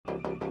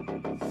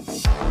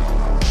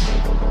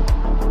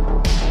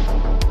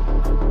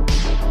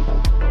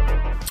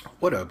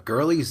What up,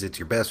 girlies? It's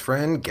your best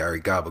friend,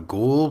 Gary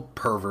Gabagool,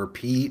 Pervert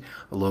Pete,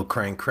 a little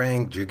crank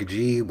crank, Jigga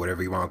G,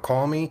 whatever you want to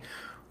call me.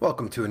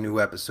 Welcome to a new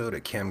episode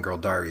of Cam Girl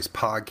Diaries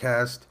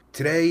podcast.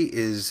 Today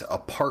is a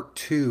part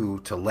 2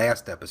 to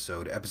last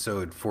episode,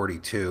 episode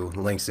 42.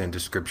 Links in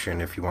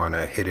description if you want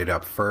to hit it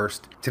up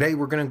first. Today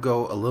we're going to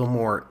go a little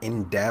more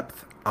in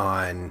depth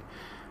on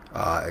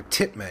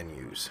tip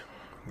menus.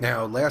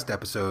 Now, last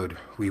episode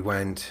we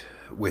went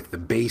with the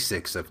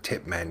basics of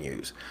tip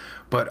menus,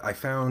 but I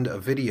found a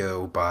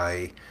video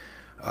by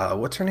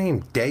what's her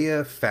name,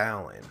 Dea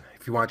Fallon.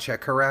 If you want to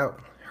check her out,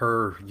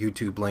 her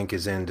YouTube link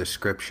is in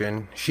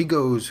description. She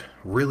goes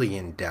really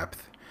in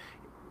depth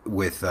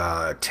with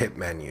tip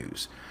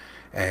menus,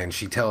 and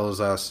she tells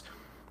us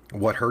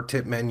what her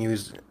tip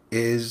menus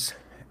is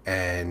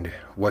and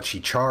what she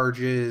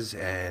charges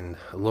and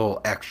little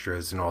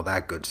extras and all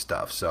that good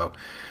stuff. So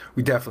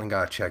we definitely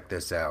got to check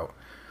this out.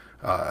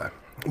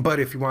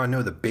 But if you want to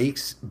know the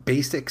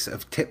basics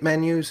of tip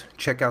menus,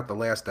 check out the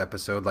last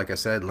episode. Like I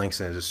said, links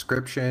in the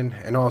description.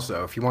 And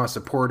also, if you want to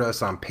support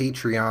us on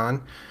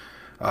Patreon,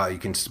 you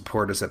can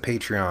support us at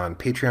Patreon,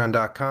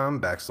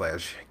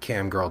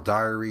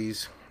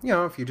 patreon.com/camgirldiaries. You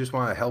know, if you just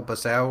want to help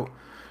us out,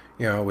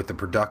 you know, with the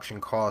production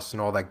costs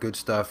and all that good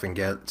stuff and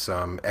get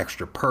some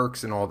extra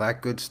perks and all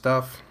that good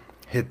stuff,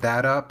 hit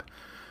that up.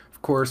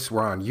 Of course,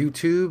 we're on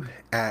YouTube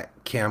at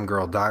Cam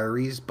Girl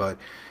Diaries, but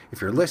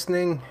if you're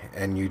listening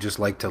and you just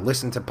like to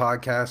listen to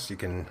podcasts, you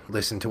can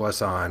listen to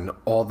us on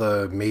all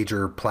the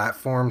major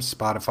platforms,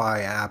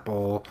 Spotify,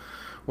 Apple,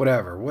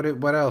 whatever.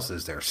 What else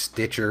is there?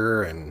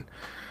 Stitcher, and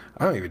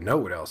I don't even know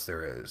what else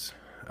there is.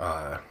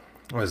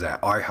 What is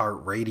that?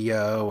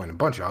 iHeartRadio and a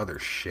bunch of other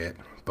shit.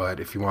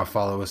 But if you want to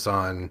follow us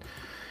on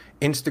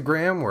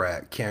Instagram, we're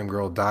at Cam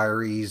Girl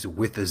Diaries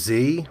with a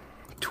Z.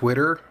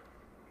 Twitter,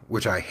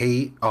 which I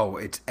hate. Oh,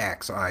 it's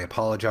X. I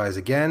apologize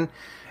again.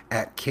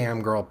 At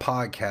Cam Girl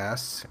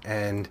Podcasts.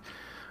 And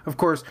of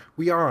course,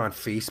 we are on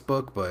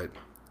Facebook, but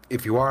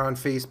if you are on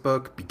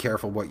Facebook, be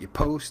careful what you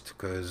post,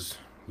 because,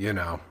 you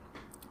know,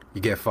 you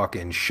get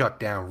fucking shut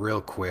down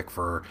real quick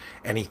for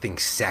anything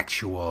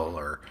sexual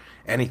or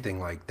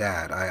anything like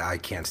that. I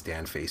can't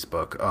stand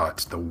Facebook. Oh,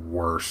 it's the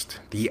worst.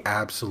 The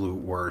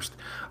absolute worst.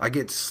 I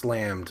get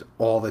slammed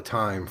all the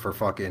time for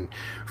I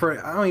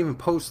don't even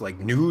post like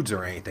nudes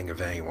or anything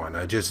of anyone.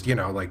 I just, you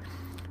know, like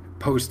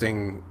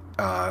posting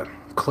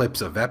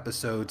clips of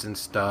episodes and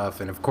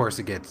stuff, and of course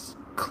it gets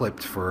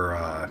clipped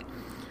for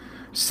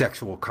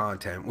sexual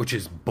content, which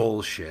is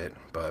bullshit,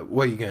 but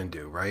what are you gonna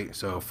do, right?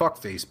 So fuck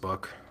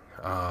Facebook.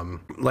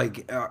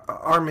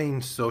 Our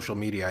main social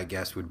media, I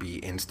guess, would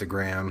be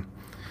Instagram,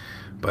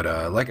 but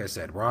like I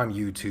said, we're on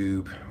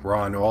YouTube, we're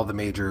on all the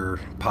major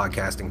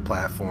podcasting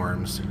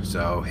platforms,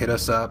 so hit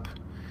us up.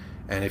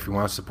 And if you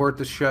want to support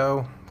the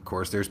show, of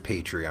course, there's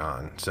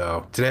Patreon.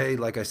 So today,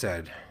 like I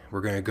said, we're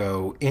going to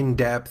go in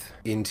depth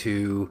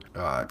into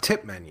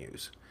tip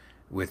menus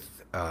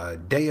with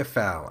Dea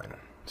Fallon.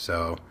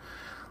 So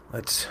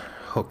let's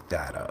hook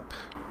that up.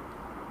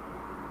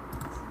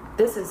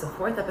 This is the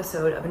 4th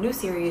episode of a new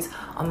series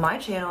on my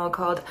channel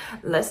called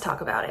Let's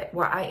Talk About It,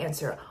 where I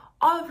answer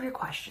all of your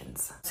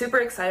questions. Super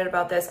excited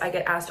about this. I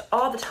get asked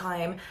all the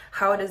time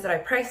how it is that I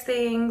price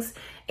things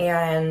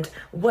and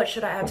what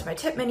should I add to my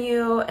tip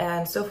menu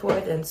and so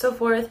forth and so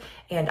forth.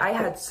 And I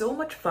had so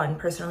much fun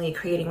personally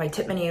creating my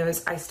tip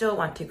menus. I still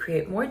want to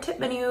create more tip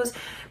menus,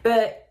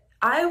 but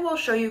I will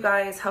show you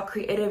guys how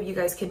creative you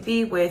guys can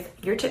be with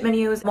your tip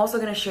menus. I'm also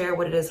going to share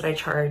what it is that I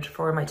charge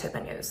for my tip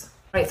menus.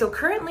 All right, so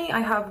currently I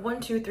have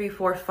 1, 2, 3,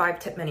 4, 5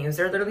 tip menus.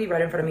 They're literally right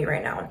in front of me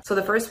right now. So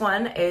the first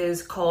one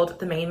is called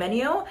the main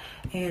menu,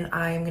 and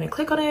I'm gonna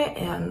click on it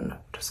and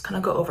just kind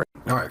of go over it.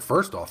 All right,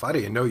 first off, I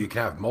didn't know you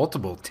can have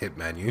multiple tip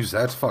menus.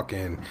 That's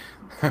fucking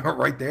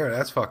right there.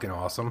 That's fucking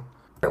awesome.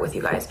 With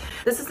you guys,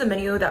 this is the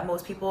menu that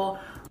most people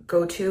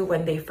go to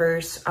when they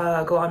first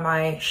go on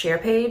my share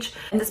page,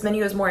 and this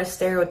menu is more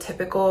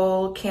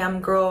stereotypical cam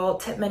girl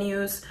tip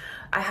menus.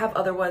 I have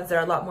other ones that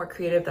are a lot more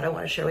creative that I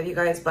want to share with you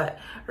guys, but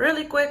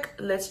really quick,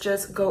 let's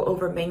just go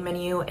over main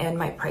menu and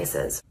my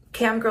prices.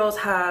 Cam girls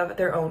have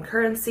their own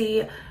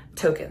currency,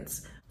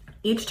 tokens.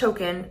 Each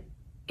token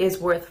is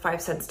worth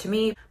 5 cents to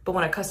me, but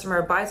when a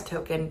customer buys a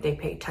token, they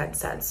pay 10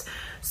 cents.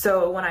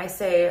 So when I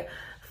say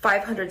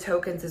 500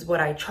 tokens is what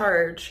I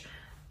charge,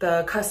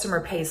 the customer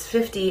pays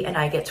 50 and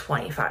I get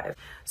 25.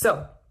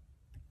 So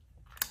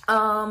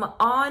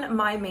on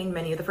my main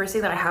menu, the first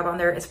thing that I have on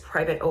there is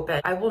private open.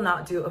 I will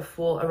not do a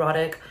full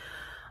erotic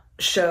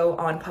show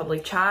on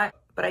public chat,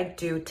 but I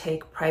do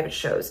take private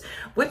shows.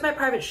 With my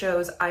private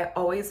shows, I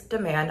always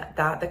demand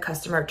that the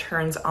customer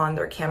turns on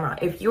their camera.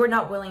 If you are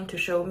not willing to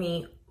show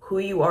me who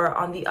you are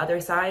on the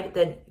other side,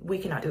 then we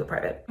cannot do a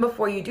private.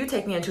 Before you do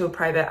take me into a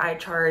private, I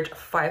charge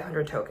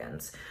 500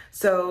 tokens.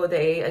 So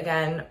they,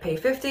 again, pay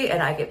 50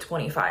 and I get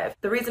 25.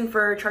 The reason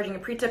for charging a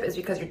pre-tip is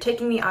because you're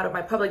taking me out of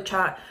my public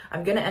chat.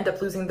 I'm gonna end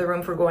up losing the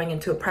room for going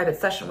into a private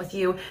session with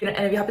you.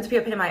 And if you happen to be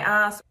a pain in my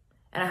ass,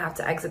 and I have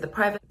to exit the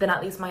private, then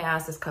at least my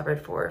ass is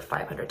covered for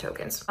 500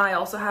 tokens. I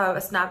also have a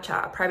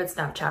Snapchat, a private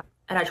Snapchat,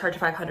 and I charge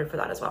 500 for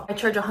that as well. I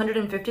charge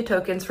 150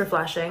 tokens for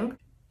flashing,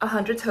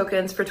 100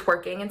 tokens for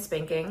twerking and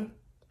spanking.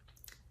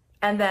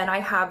 And then I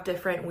have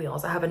different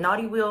wheels. I have a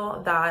naughty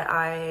wheel that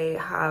I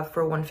have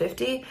for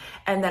 150,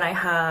 and then I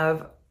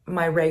have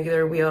my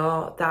regular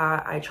wheel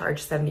that I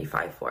charge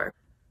 75 for.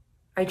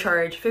 I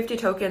charge 50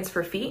 tokens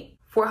for feet,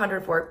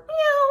 400 for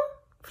meow,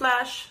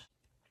 flash,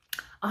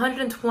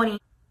 120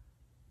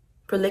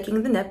 for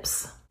licking the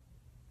nips,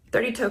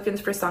 30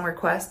 tokens for song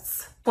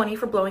requests, 20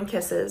 for blowing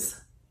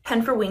kisses,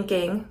 10 for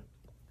winking,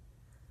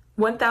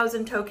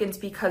 1,000 tokens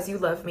because you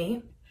love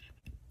me.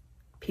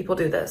 People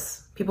do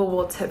this. People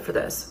will tip for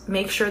this.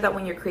 Make sure that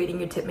when you're creating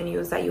your tip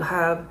menus that you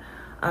have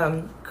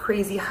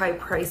crazy high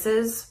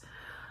prices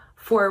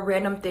for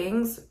random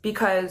things,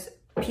 because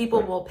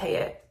people will pay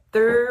it.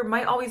 There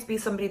might always be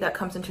somebody that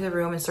comes into the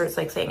room and starts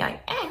like saying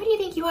like, who do you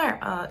think you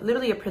are?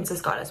 Literally a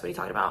princess goddess. What are you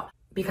talking about?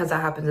 Because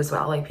that happens as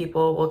well. Like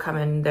people will come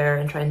in there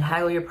and try and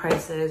haggle your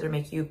prices or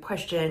make you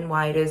question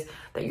why it is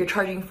that you're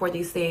charging for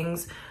these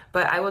things.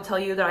 But I will tell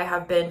you that I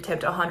have been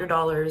tipped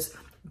 $100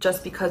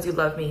 just because you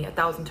love me,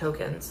 1,000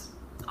 tokens.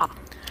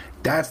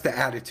 That's the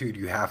attitude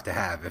you have to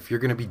have. If you're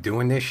gonna be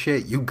doing this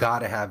shit, you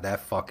gotta have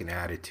that fucking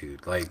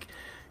attitude. Like,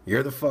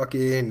 you're the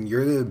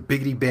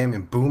biggity bam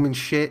and boom and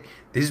shit.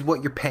 This is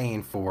what you're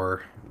paying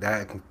for.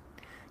 That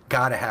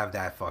gotta have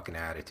that fucking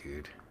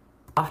attitude.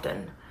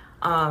 Often.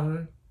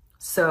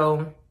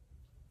 So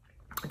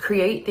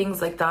create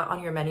things like that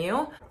on your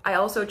menu. I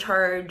also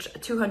charge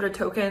 200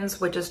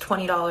 tokens, which is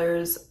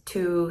 $20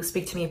 to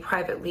speak to me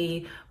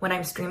privately when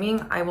I'm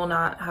streaming. I will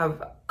not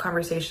have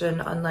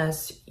conversation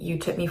unless you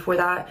tip me for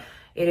that.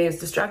 It is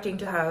distracting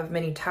to have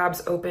many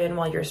tabs open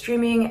while you're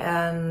streaming,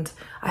 and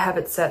I have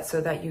it set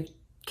so that you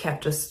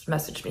can't just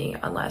message me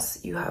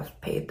unless you have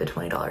paid the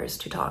 $20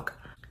 to talk.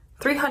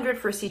 300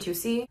 for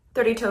C2C,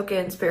 30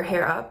 tokens for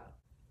hair up,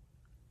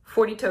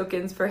 40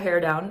 tokens for hair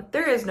down.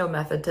 There is no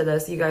method to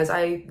this, you guys.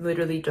 I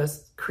literally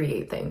just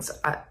create things.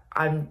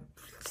 I'm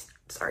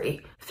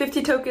sorry.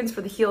 50 tokens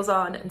for the heels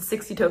on and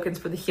 60 tokens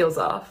for the heels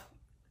off.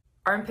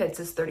 Armpits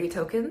is 30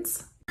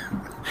 tokens.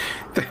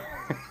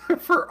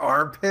 For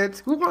armpits?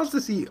 Who wants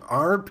to see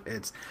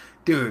armpits?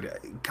 Dude,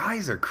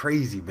 guys are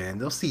crazy, man.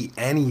 They'll see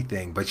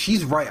anything. But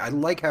she's right. I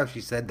like how she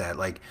said that.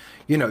 Like,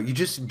 you know, you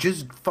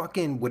just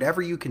fucking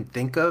whatever you can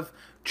think of,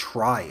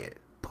 try it.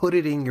 Put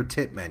it in your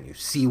tip menu.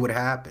 See what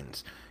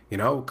happens. You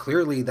know,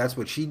 clearly that's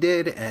what she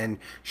did, and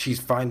she's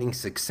finding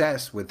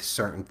success with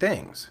certain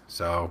things.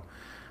 So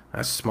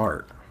that's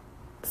smart.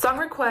 Song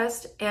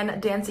request and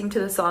dancing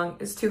to the song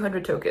is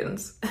 200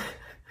 tokens.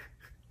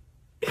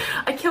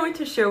 I can't wait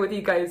to share with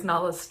you guys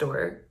Nala's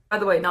store. By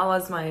the way,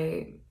 Nala's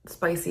my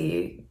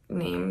spicy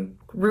name.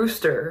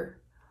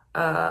 Rooster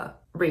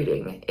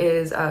rating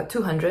is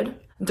 200.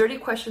 Dirty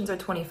questions are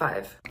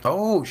 25.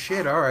 Oh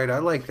shit, all right, I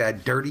like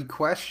that. Dirty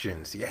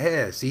questions.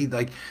 Yeah, see,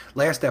 like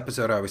last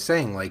episode I was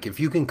saying, like if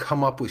you can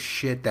come up with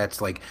shit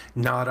that's like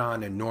not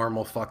on a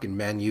normal fucking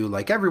menu,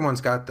 like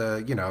everyone's got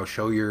the, you know,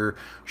 show your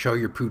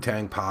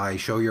poo-tang pie,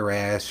 show your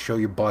ass, show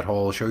your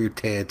butthole, show your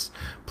tits,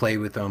 play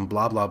with them,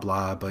 blah blah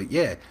blah. But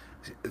yeah,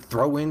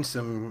 throw in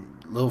some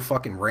little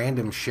fucking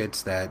random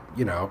shits that,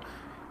 you know,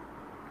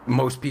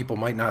 most people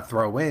might not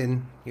throw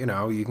in. You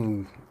know, you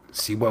can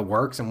see what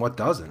works and what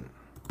doesn't.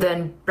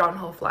 Then brown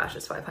hole flash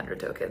is 500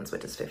 tokens,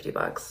 which is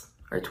 $50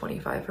 or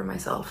 25 for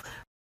myself.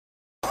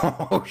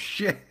 Oh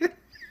shit.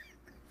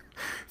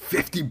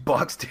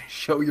 $50 to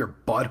show your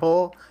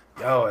butthole?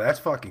 Yo, that's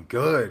fucking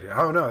good. I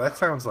don't know. That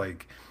sounds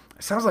like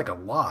a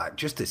lot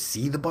just to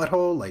see the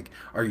butthole. Like,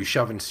 are you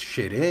shoving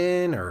shit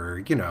in,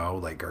 or, you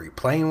know, like, are you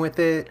playing with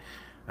it?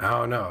 I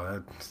don't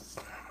know.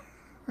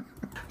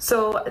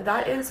 So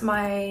that is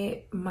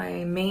my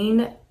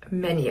main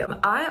menu.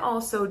 I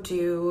also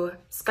do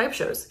Skype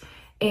shows.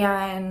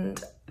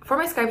 And for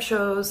my Skype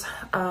shows,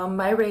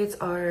 my rates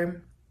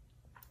are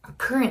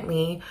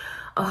currently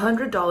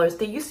 $100.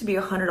 They used to be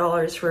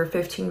 $100 for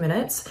 15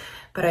 minutes,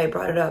 but I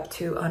brought it up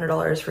to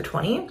 $100 for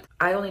 20.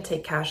 I only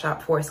take Cash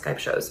App for Skype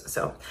shows.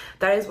 So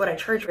that is what I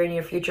charge for in the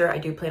near future. I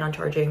do plan on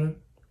charging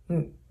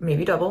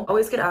maybe double.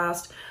 Always get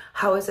asked,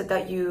 how is it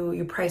that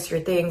you price your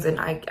things? And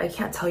I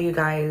can't tell you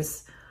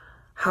guys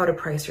how to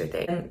price your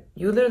thing. And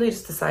you literally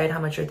just decide how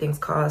much your things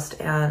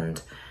cost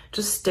and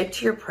just stick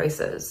to your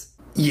prices.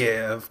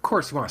 Yeah, of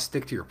course you want to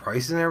stick to your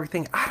prices and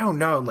everything. I don't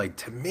know, like,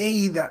 to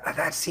me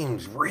that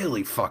seems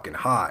really fucking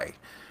high.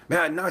 Man,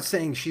 I'm not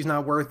saying she's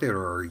not worth it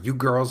or you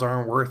girls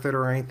aren't worth it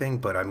or anything,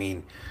 but I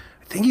mean,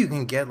 I think you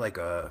can get like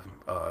a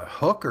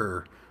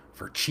hooker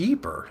for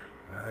cheaper.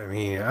 I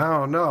mean, I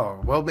don't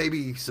know. Well,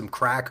 maybe some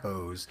crack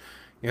hose,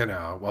 you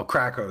know. Well,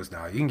 crack hose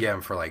now, you can get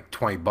them for like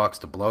 $20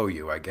 to blow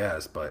you, I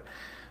guess, but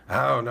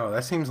I don't know.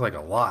 That seems like a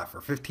lot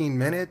for 15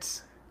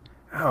 minutes.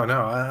 I don't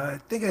know. I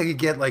think I could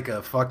get like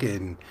a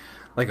fucking,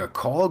 like a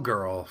call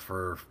girl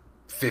for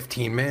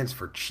 15 minutes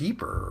for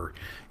cheaper. Or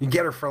you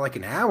get her for like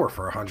an hour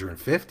for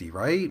 150,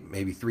 right?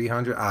 Maybe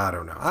 300. I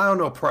don't know. I don't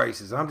know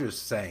prices. I'm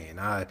just saying.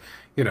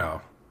 You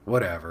know,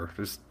 whatever.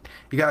 Just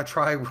you gotta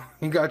try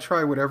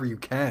whatever you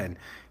can.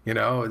 You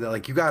know,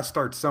 like you gotta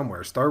start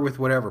somewhere. Start with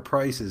whatever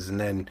prices and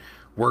then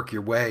work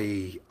your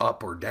way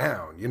up or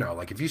down. You know,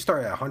 like if you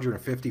start at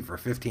 150 for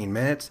 15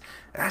 minutes,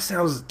 that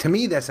sounds to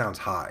me that sounds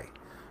high.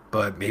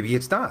 But maybe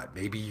it's not.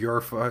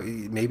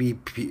 Maybe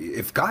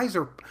if guys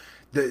are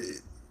the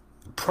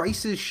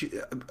prices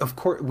of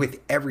course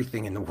with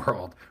everything in the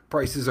world,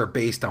 prices are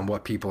based on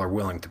what people are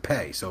willing to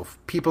pay. So if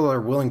people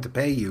are willing to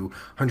pay you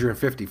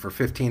 150 for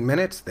 15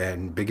 minutes,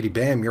 then biggity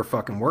bam, you're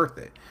fucking worth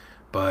it.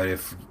 But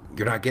if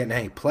you're not getting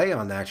any play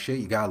on that shit,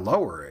 you gotta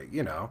lower it,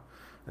 you know.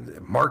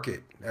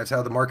 Market, that's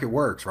how the market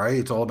works, right?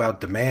 It's all about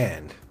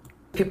demand.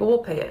 People will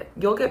pay it.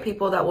 You'll get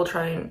people that will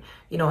try and,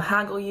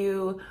 haggle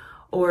you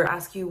or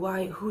ask you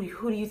who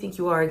do you think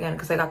you are again?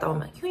 Because I got that one,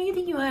 like, who do you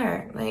think you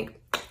are?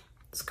 Like,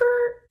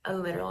 skirt, a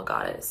literal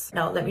goddess.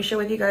 Now, let me share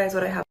with you guys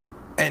what I have.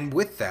 And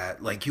with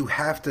that, like you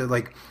have to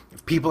like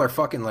if people are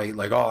fucking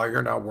like oh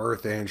you're not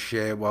worth it and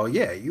shit. Well,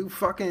 yeah, you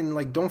fucking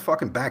like don't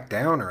fucking back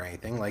down or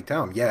anything. Like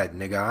tell them, yeah,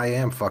 nigga, I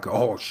am fucking.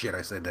 Oh shit,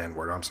 I said the N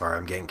word. I'm sorry,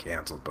 I'm getting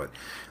canceled. But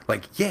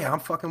like, yeah, I'm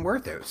fucking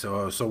worth it.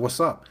 So what's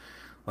up?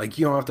 Like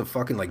you don't have to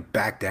fucking like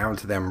back down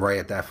to them right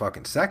at that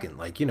fucking second.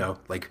 Like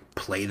like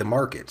play the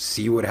market,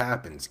 see what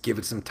happens, give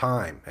it some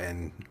time,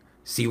 and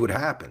see what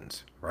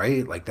happens.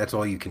 Right? Like that's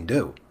all you can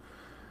do.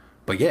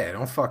 But yeah,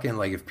 don't fucking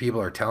like if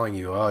people are telling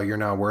you, oh, you're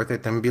not worth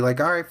it, then be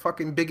like, all right,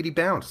 fucking biggity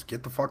bounce,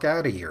 get the fuck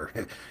out of here,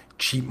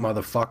 cheap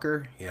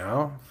motherfucker. You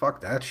know, fuck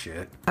that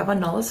shit. I have a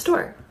Nala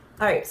store.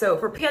 All right, so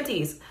for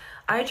panties,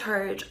 I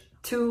charge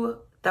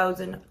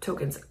 2,000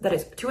 tokens. That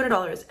is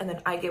 $200, and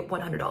then I get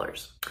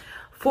 $100.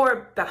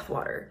 For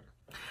bathwater,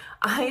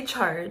 I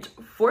charge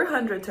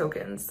 400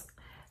 tokens,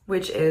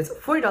 which is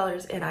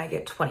 $40, and I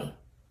get 20.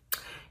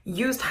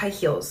 Used high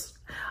heels,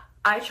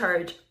 I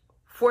charge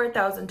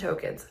 4,000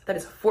 tokens, that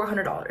is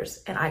 $400,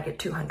 and I get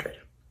 200.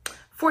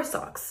 For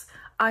socks,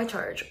 I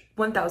charge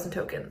 1,000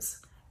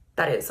 tokens,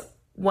 that is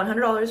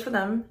 $100 for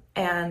them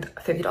and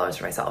 $50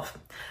 for myself.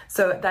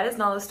 So that is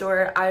Nala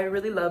Store. I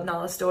really love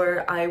Nala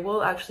Store. I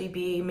will actually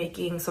be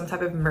making some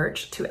type of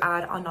merch to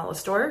add on Nala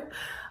Store.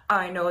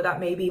 I know that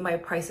maybe my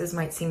prices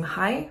might seem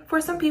high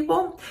for some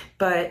people,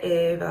 but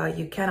if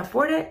you can't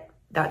afford it,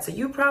 that's a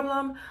you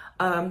problem.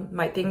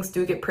 My things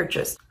do get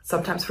purchased,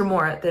 sometimes for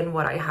more than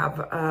what I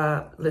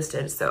have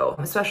listed. So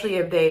especially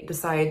if they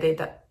decide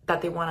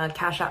that they want to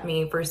cash at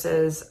me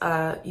versus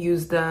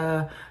use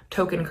the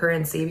token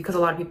currency, because a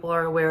lot of people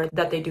are aware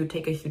that they do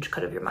take a huge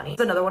cut of your money.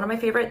 It's another one of my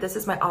favorite. This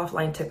is my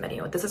offline tip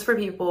menu. This is for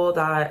people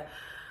that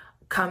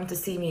come to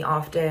see me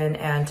often,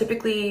 and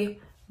typically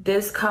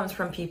this comes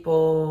from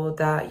people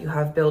that you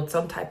have built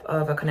some type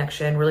of a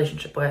connection,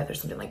 relationship with, or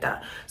something like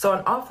that. So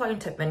an offline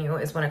tip menu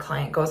is when a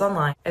client goes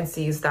online and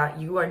sees that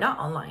you are not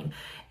online,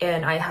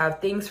 and I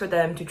have things for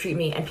them to treat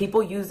me, and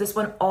people use this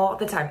one all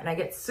the time, and I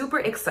get super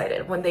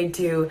excited when they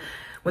do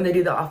the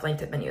offline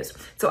tip menus.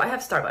 So I have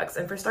Starbucks,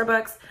 and for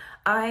Starbucks,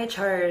 I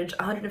charge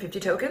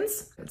 150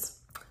 tokens. It's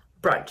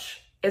brunch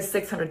is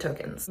 600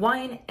 tokens.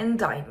 Wine and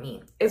dine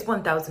me is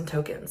 1,000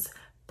 tokens.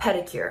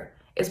 Pedicure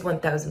is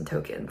 1,000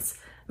 tokens.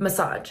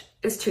 Massage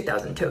is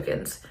 2,000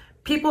 tokens.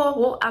 People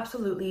will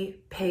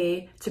absolutely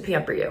pay to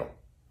pamper you.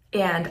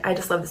 And I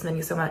just love this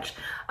menu so much.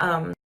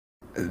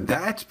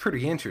 That's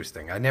pretty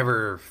interesting. I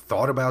never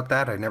thought about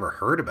that. I never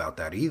heard about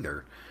that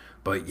either.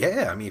 But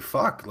yeah, I mean,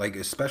 fuck, like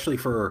especially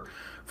for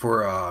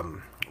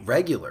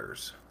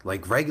regulars.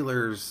 Like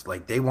regulars,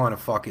 like they want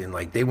to fucking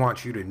like they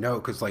want you to know,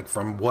 because like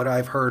from what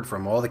I've heard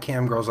from all the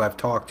cam girls I've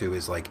talked to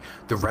is like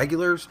the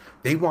regulars,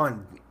 they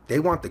want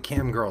the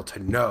cam girl to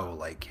know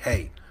like,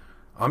 hey,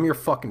 I'm your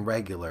fucking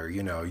regular,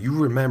 you know, you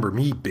remember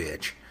me,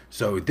 bitch.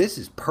 So this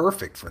is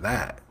perfect for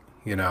that,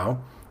 you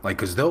know? Like,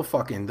 cause they'll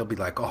be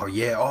like, oh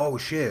yeah, oh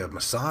shit, a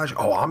massage?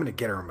 Oh, I'm gonna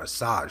get her a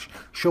massage.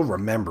 She'll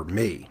remember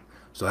me.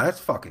 So that's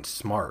fucking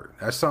smart.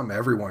 That's something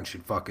everyone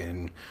should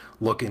fucking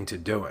look into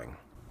doing.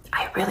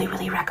 I really,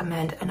 really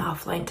recommend an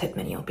offline tip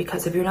menu,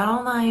 because if you're not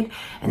online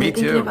and Me they're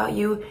thinking too. about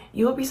you,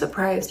 you will be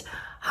surprised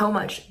how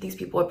much these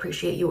people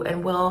appreciate you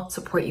and will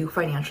support you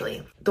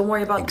financially. Don't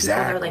worry about the people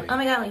that are like, oh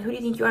my god, like who do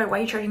you think you are? Why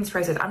are you charging these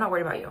prices? I'm not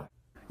worried about you.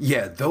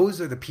 Yeah, those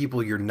are the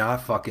people you're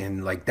not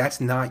fucking like. That's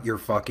not your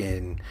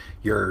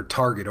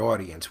target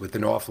audience with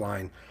an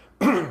offline,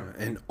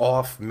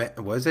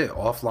 was it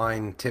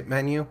offline tip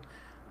menu?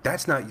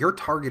 That's not your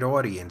target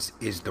audience.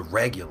 Is the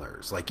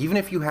regulars. Like even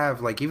if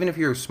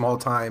you're small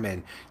time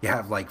and you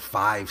have like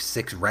 5,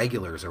 6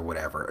 regulars or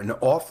whatever, an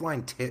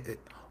offline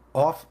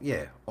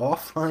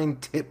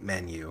tip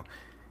menu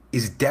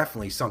is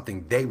definitely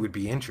something they would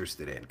be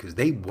interested in, because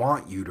they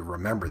want you to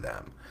remember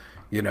them,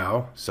 you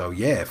know? So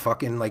yeah,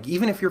 fucking like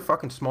even if you're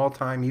fucking small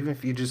time, even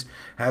if you just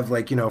have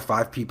like,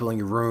 5 people in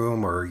your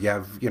room, or you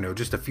have,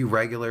 just a few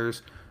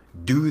regulars,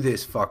 do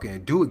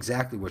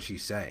exactly what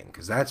she's saying,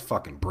 because that's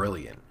fucking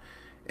brilliant.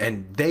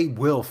 And they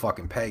will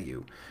fucking pay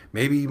you.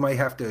 Maybe you might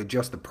have to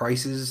adjust the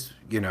prices,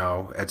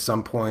 at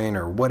some point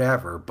or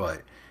whatever,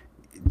 but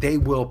they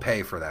will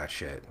pay for that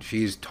shit.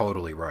 She's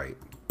totally right.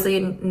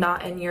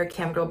 Not in your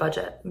cam girl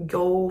budget.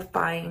 Go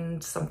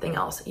find something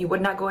else. You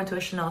would not go into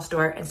a Chanel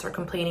store and start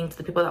complaining to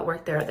the people that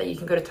work there that you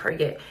can go to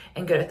Target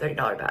and get a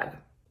 $30 bag.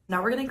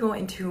 Now we're gonna go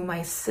into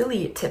my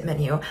silly tip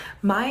menu.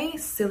 My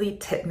silly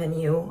tip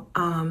menu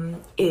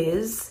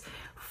is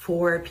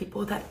for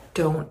people that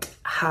don't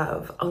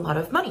have a lot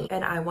of money.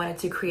 And I wanted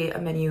to create a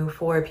menu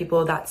for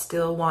people that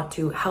still want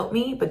to help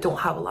me but don't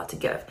have a lot to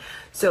give.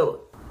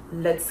 So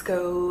let's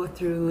go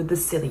through the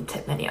silly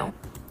tip menu.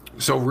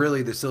 So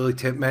really, the silly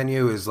tip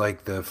menu is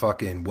like the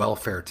fucking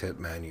welfare tip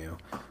menu.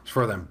 It's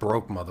for them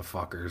broke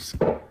motherfuckers.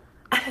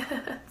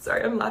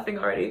 Sorry, I'm laughing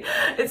already.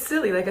 It's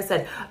silly, like I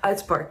said.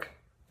 It's bark.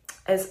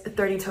 It's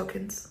 30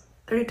 tokens.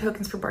 30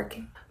 tokens for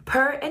barking.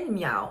 Purr and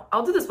meow.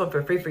 I'll do this one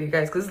for free for you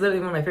guys because it's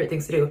literally one of my favorite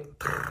things to do.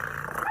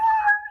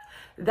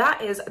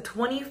 That is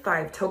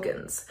 25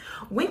 tokens.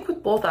 Wink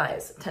with both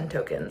eyes, 10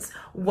 tokens.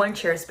 One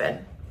chair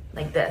spin,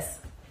 like this.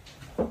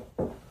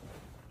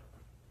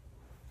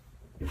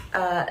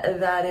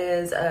 That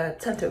is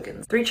 10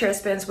 tokens. 3 chair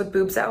spins with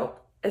boobs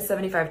out is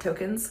 75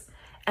 tokens.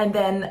 And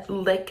then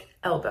lick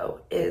elbow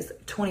is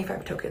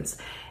 25 tokens.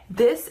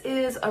 This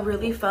is a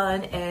really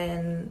fun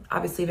and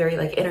obviously very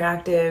like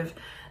interactive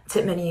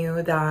tip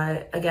menu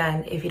that,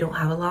 again, if you don't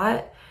have a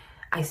lot,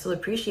 I still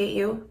appreciate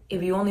you.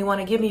 If you only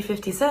want to give me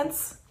 50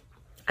 cents,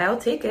 I'll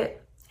take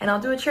it and I'll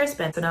do a chair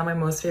spin. So now my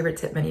most favorite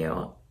tip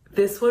menu.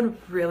 This one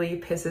really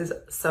pisses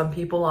some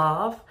people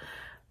off,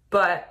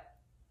 but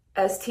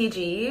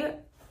STG,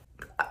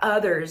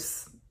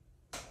 others,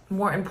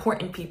 more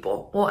important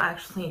people will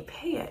actually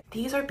pay it.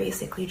 These are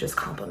basically just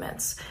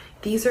compliments.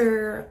 These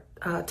are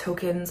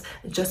tokens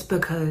just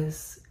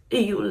because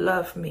you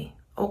love me,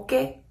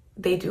 okay?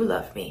 They do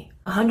love me.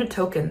 100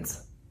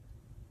 tokens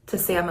to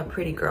say I'm a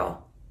pretty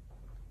girl.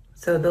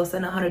 So they'll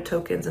send 100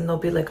 tokens and there'll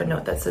be like a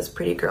note that says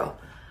pretty girl.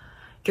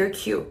 You're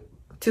cute,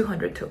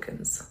 200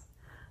 tokens.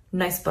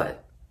 Nice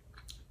butt,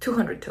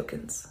 200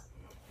 tokens.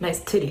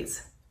 Nice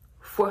titties,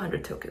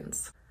 400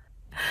 tokens.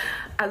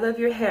 I love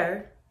your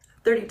hair,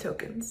 30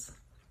 tokens.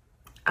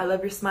 I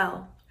love your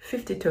smile,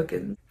 50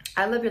 tokens.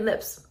 I love your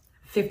lips,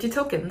 50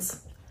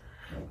 tokens.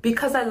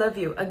 Because I love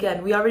you,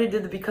 again, we already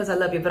did the because I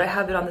love you, but I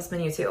have it on this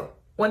menu too.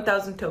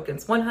 1,000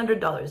 tokens,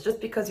 $100,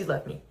 just because you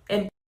love me.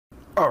 And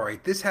all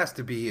right, this has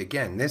to be,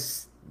 again,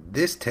 this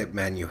tip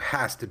menu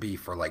has to be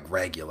for like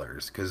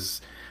regulars, because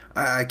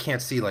I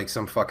can't see like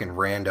some fucking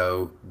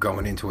rando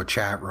going into a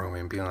chat room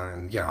and being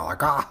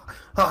like, like,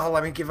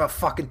 let me give a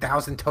fucking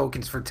 1,000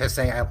 tokens to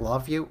say I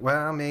love you.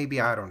 Well,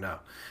 maybe, I don't know.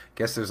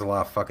 Guess there's a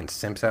lot of fucking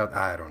simps out.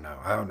 I don't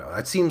know.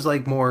 It seems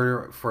like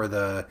more for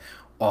the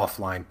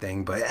offline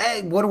thing, but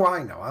hey, what do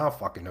I know? I don't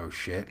fucking know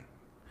shit.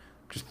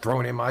 Just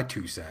throwing in my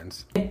 2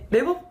 cents.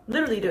 they will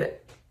literally do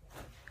it.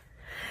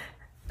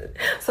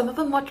 Some of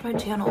them watch my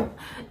channel.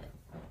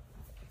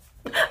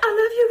 I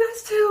love you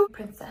guys too.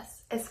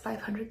 Princess is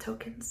 500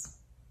 tokens.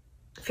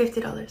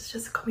 $50,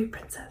 just call me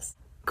princess.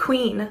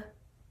 Queen,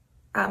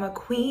 I'm a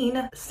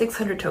queen,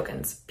 600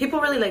 tokens. People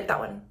really like that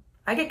one.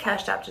 I get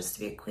cashed out just to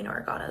be a queen or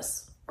a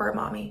goddess or a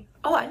mommy.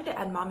 Oh, I need to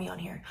add mommy on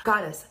here.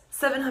 Goddess,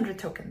 700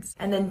 tokens.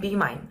 And then be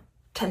mine,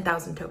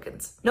 10,000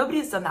 tokens.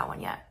 Nobody's done that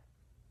one yet.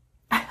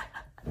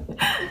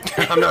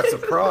 I'm not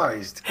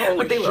surprised.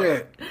 Holy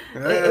shit.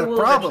 It will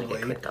probably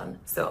get clicked on.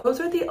 So those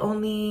are the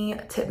only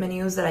tip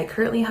menus that I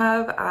currently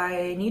have.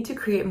 I need to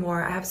create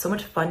more. I have so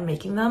much fun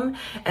making them,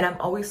 and I'm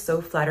always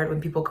so flattered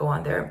when people go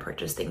on there and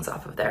purchase things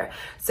off of there.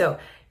 So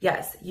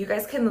yes, you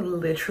guys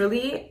can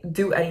literally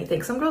do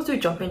anything. Some girls do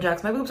jumping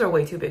jacks. My boobs are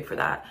way too big for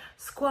that.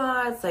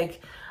 Squats,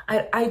 like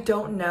I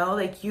don't know.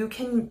 Like, you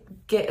can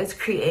get as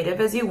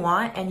creative as you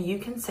want, and you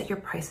can set your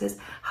prices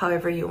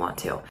however you want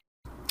to.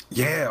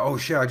 Yeah, oh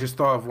shit, I just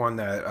thought of one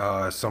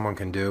that someone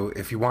can do.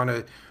 If you want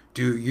to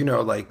do,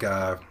 like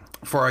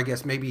for, I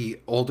guess,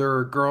 maybe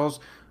older girls,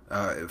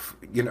 if,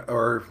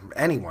 or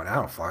anyone, I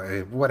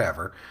don't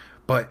whatever.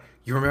 But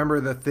you remember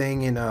the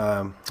thing in,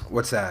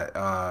 what's that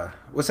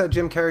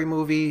Jim Carrey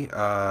movie,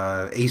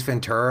 Ace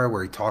Ventura,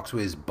 where he talks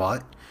with his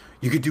butt?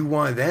 You could do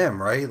one of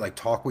them, right? Like,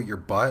 talk with your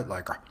butt,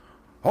 like,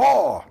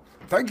 oh,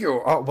 thank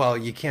you. Oh, well,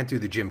 you can't do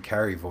the Jim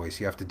Carrey voice.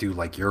 You have to do,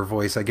 like, your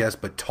voice, I guess,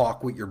 but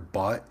talk with your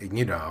butt, and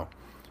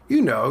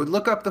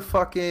look up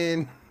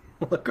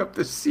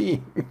the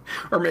scene.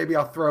 Or maybe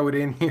I'll throw it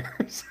in here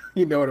so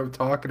you know what I'm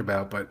talking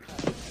about, but...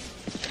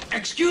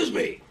 Excuse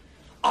me.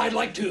 I'd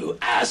like to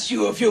ask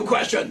you a few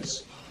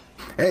questions.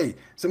 Hey,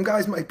 some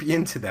guys might be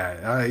into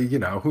that.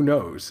 Who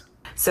knows?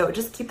 So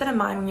just keep that in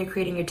mind when you're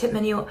creating your tip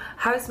menu.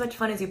 Have as much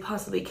fun as you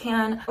possibly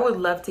can. I would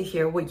love to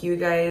hear what you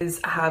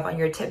guys have on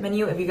your tip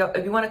menu. If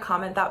you want to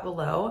comment that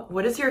below,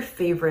 what is your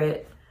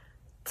favorite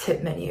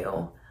tip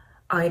menu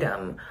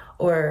item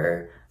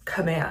or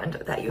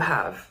command that you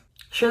have?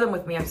 Share them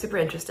with me. I'm super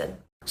interested.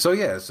 So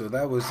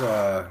that was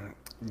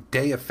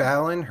Daya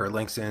Fallon. Her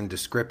link's in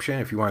description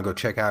if you want to go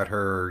check out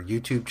her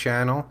YouTube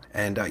channel.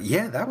 And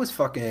that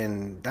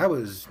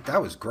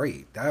was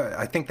great.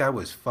 I think that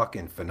was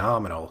fucking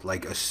phenomenal.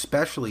 Like,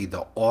 especially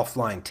the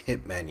offline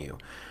tip menu.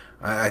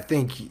 I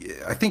think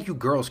you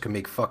girls can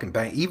make fucking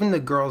bank. Even the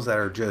girls that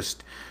are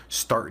just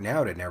starting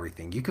out and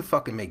everything, you could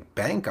fucking make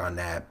bank on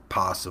that,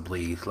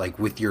 possibly, like,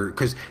 with your,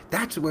 because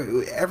that's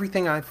where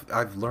everything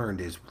I've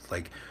learned is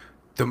like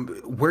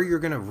where you're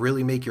gonna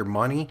really make your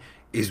money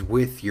is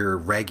with your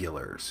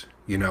regulars,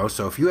 you know?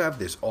 So if you have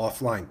this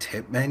offline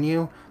tip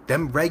menu,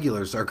 them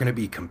regulars are going to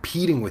be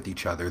competing with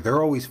each other.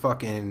 They're always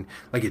fucking,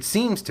 like, it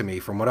seems to me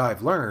from what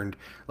I've learned,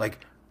 like,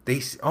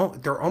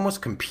 they're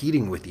almost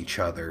competing with each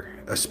other,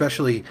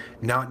 especially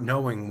not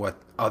knowing what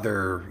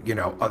other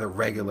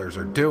regulars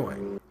are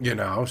doing, you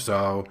know?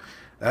 So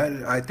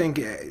I think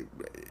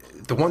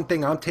the one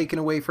thing I'm taking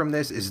away from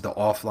this is the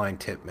offline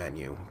tip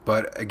menu.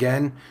 But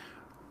again,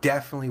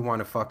 definitely want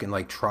to fucking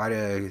like try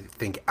to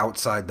think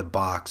outside the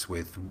box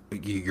with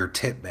your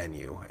tip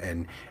menu.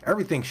 And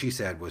everything she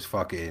said was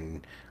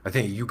fucking, I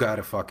think you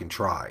gotta fucking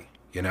try,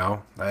 you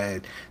know?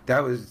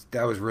 That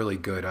was really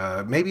good.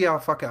 Maybe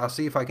I'll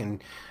see if I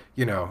can,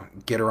 you know,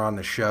 get her on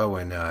the show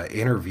and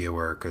interview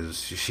her,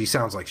 because she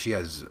sounds like she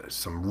has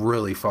some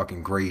really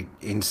fucking great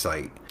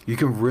insight. You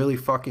can really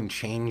fucking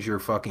change your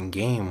fucking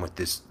game with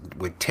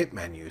tip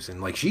menus. And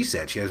like she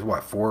said, she has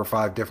what, 4 or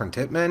 5 different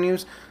tip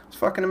menus. It's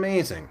fucking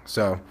amazing.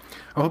 So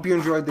I hope you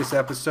enjoyed this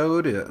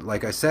episode.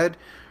 Like I said,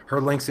 her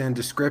link's in the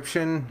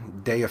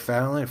description. Daya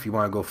Fallon, if you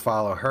want to go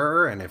follow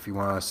her, and if you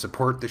want to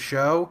support the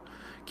show,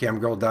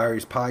 Camgirl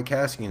Diaries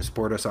podcast, you can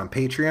support us on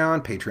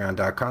Patreon,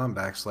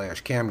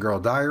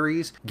 patreon.com/Camgirl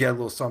Diaries. Get a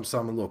little something,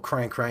 a little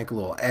crank, a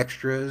little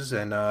extras,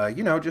 and,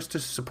 you know, just to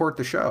support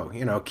the show,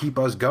 you know, keep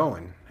us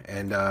going.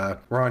 And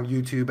we're on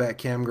YouTube at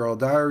Camgirl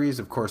Diaries.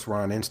 Of course, we're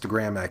on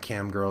Instagram at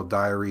Camgirl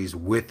Diaries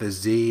with a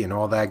Z and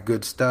all that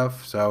good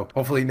stuff. So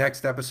hopefully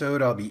next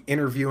episode I'll be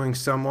interviewing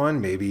someone,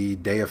 maybe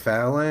Daya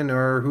Fallon,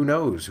 or who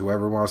knows,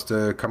 whoever wants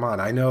to come on.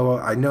 I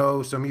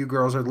know some of you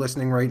girls are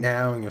listening right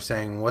now and you're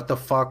saying, what the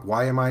fuck?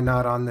 Why am I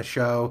not on the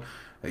show?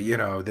 You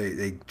know,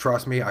 they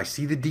trust me. I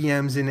see the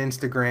DMs in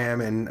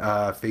Instagram and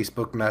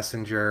Facebook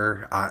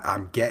Messenger.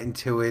 I'm getting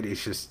to it.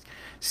 It's just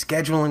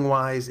scheduling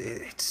wise,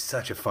 it's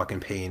such a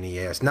fucking pain in the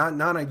ass. Not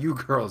on you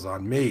girls,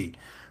 on me.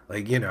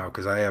 Like, you know,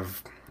 because I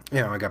have,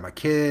 you know, I got my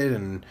kid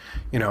and,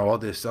 you know, all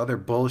this other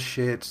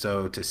bullshit.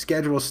 So to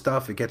schedule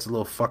stuff, it gets a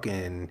little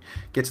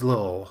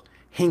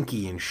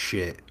hinky and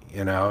shit,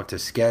 you know, to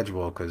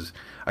schedule, because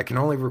I can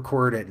only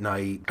record at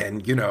night,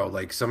 and, you know,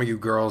 like, some of you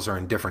girls are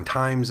in different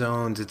time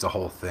zones. It's a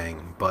whole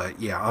thing.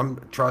 But yeah,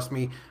 trust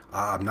me,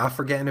 I'm not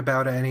forgetting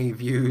about any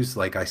views.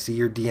 Like, I see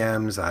your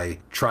DMs. I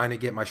trying to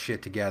get my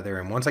shit together,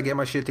 and once I get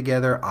my shit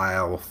together,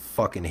 I'll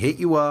fucking hit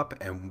you up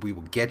and we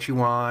will get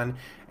you on,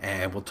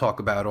 and we'll talk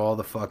about all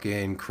the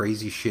fucking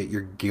crazy shit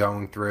you're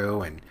going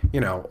through and, you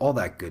know, all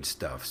that good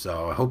stuff.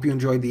 So I hope you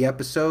enjoyed the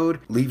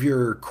episode. Leave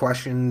your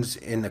questions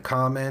in the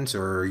comments,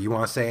 or you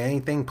want to say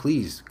anything,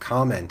 please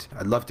comment.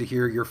 I'd love to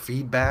hear your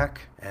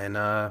feedback and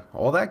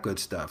all that good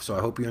stuff. So I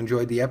hope you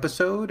enjoyed the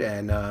episode,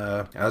 and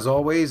as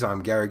always,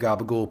 I'm Gary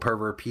Gabagool,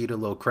 Pervert Peta,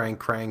 Lil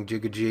Crank,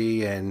 Jigga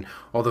G, and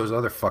all those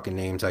other fucking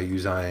names I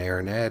use on the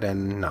internet,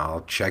 and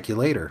I'll check you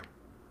later.